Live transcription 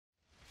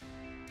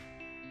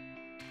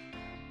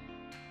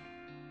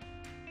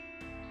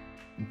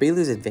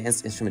Baylor's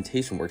Advanced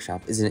Instrumentation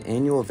Workshop is an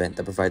annual event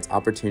that provides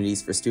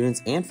opportunities for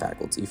students and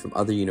faculty from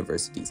other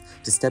universities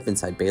to step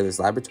inside Baylor's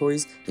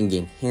laboratories and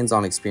gain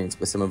hands-on experience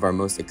with some of our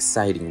most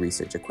exciting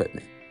research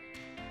equipment.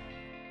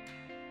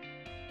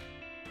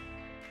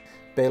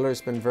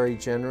 Baylor's been very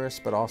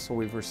generous, but also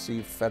we've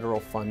received federal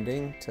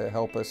funding to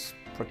help us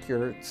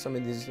procure some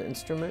of these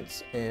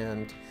instruments,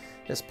 and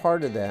as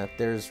part of that,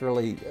 there's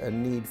really a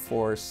need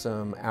for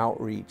some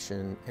outreach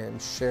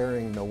and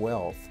sharing the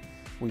wealth.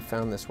 We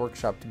found this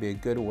workshop to be a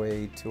good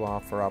way to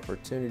offer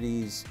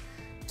opportunities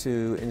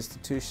to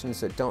institutions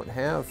that don't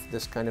have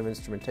this kind of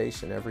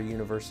instrumentation. Every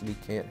university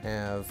can't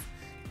have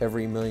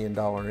every $1 million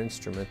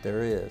instrument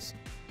there is.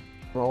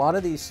 A lot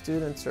of these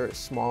students are at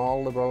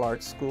small liberal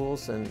arts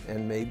schools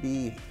and may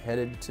be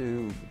headed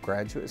to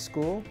graduate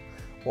school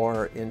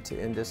or into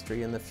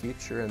industry in the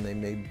future, and they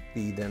may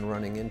be then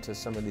running into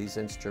some of these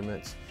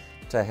instruments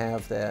to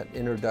have that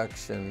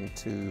introduction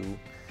to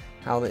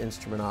how the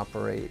instrument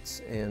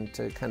operates and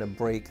to kind of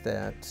break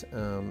that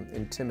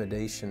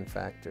intimidation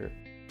factor.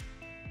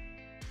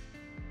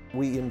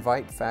 We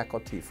invite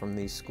faculty from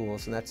these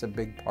schools, and that's a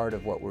big part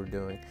of what we're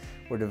doing.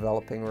 We're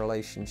developing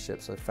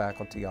relationships with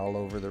faculty all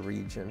over the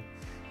region.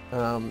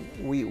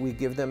 We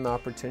give them the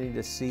opportunity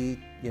to see,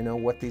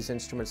 what these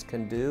instruments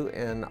can do,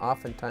 and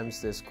oftentimes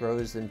this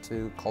grows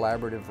into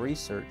collaborative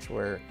research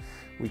where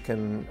we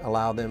can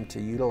allow them to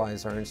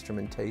utilize our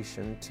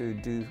instrumentation to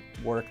do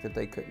work that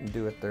they couldn't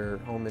do at their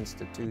home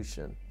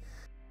institution.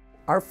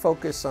 Our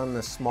focus on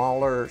the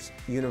smaller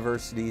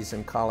universities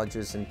and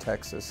colleges in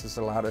Texas has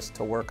allowed us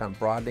to work on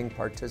broadening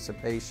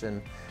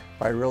participation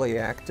by really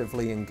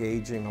actively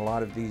engaging a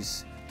lot of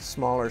these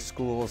smaller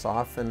schools,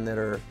 often that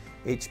are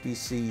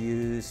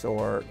HBCUs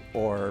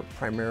or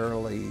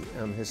primarily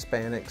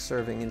Hispanic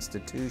serving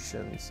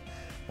institutions.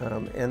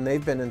 And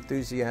they've been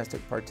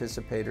enthusiastic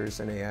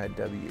participators in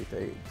AIW.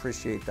 They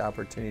appreciate the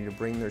opportunity to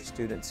bring their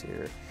students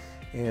here,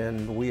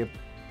 and we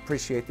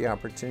appreciate the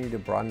opportunity to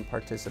broaden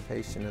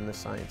participation in the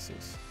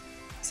sciences.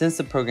 Since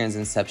the program's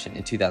inception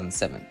in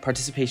 2007,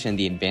 participation in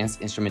the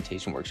Advanced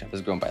Instrumentation Workshop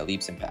has grown by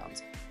leaps and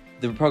bounds.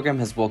 The program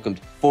has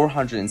welcomed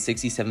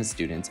 467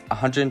 students,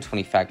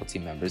 120 faculty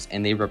members,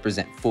 and they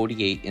represent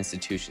 48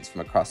 institutions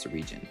from across the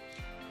region.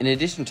 In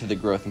addition to the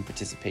growth in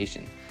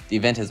participation, the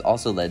event has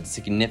also led to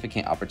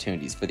significant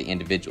opportunities for the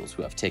individuals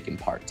who have taken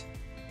part.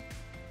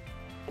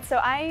 So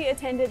I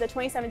attended the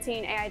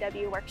 2017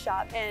 AIW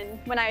workshop, and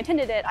when I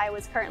attended it, I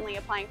was currently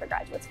applying for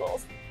graduate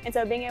schools. And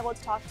so being able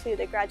to talk to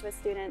the graduate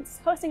students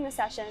hosting the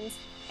sessions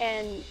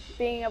and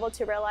being able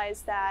to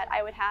realize that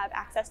I would have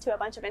access to a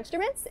bunch of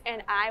instruments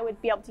and I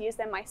would be able to use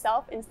them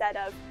myself instead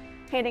of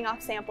handing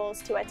off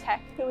samples to a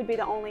tech who would be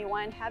the only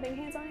one having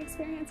hands-on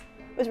experience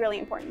was really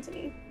important to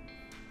me.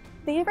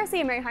 The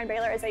University of Mary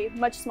Hardin-Baylor is a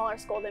much smaller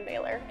school than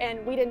Baylor,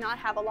 and we did not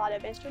have a lot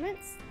of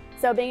instruments.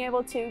 So being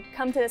able to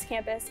come to this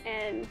campus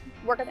and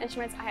work with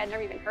instruments I had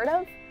never even heard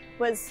of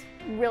was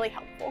really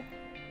helpful.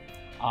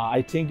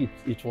 I think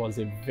it was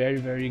a very,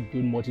 very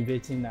good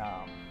motivating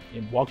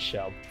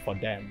workshop for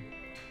them.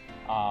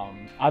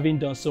 Having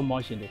done so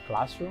much in the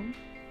classroom,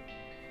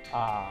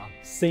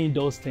 seeing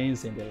those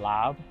things in the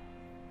lab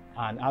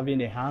and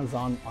having a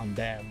hands-on on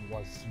them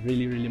was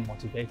really, really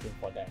motivating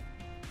for them.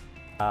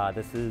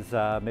 This is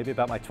maybe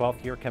about my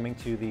 12th year coming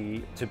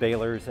to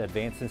Baylor's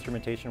Advanced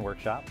Instrumentation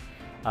Workshop,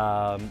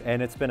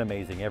 and it's been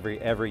amazing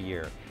every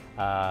year.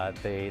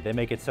 They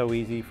make it so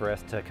easy for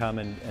us to come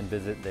and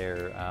visit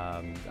their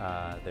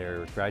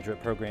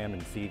graduate program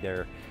and see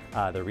their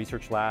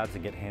research labs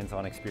and get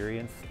hands-on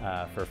experience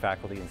for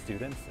faculty and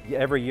students.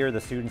 Every year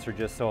the students are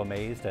just so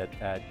amazed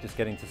at just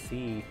getting to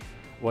see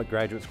what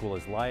graduate school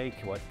is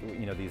like, what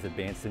these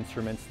advanced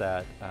instruments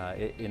that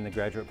in the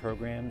graduate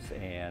programs,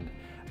 and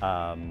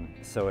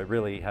so it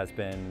really has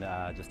been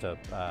just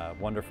a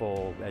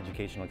wonderful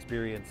educational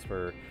experience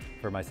for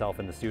myself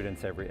and the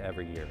students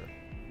every year.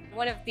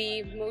 One of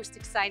the most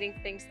exciting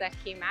things that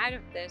came out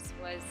of this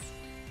was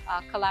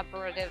a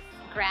collaborative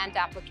grant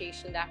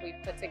application that we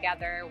put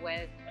together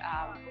with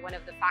one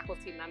of the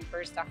faculty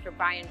members, Dr.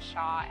 Brian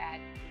Shaw at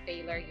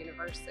Baylor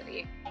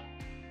University.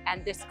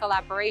 And this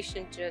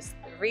collaboration just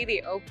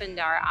really opened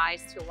our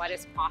eyes to what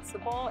is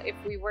possible if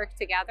we work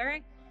together,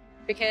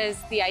 because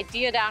the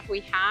idea that we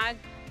had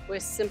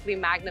was simply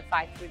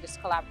magnified through this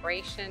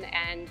collaboration,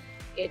 and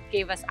it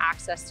gave us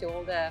access to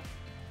all the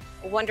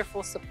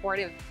wonderful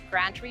supportive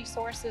grant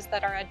resources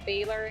that are at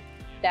Baylor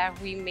that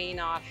we may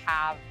not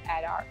have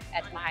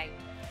at my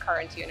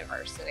current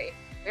university.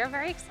 We're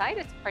very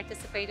excited to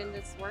participate in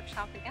this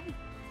workshop again.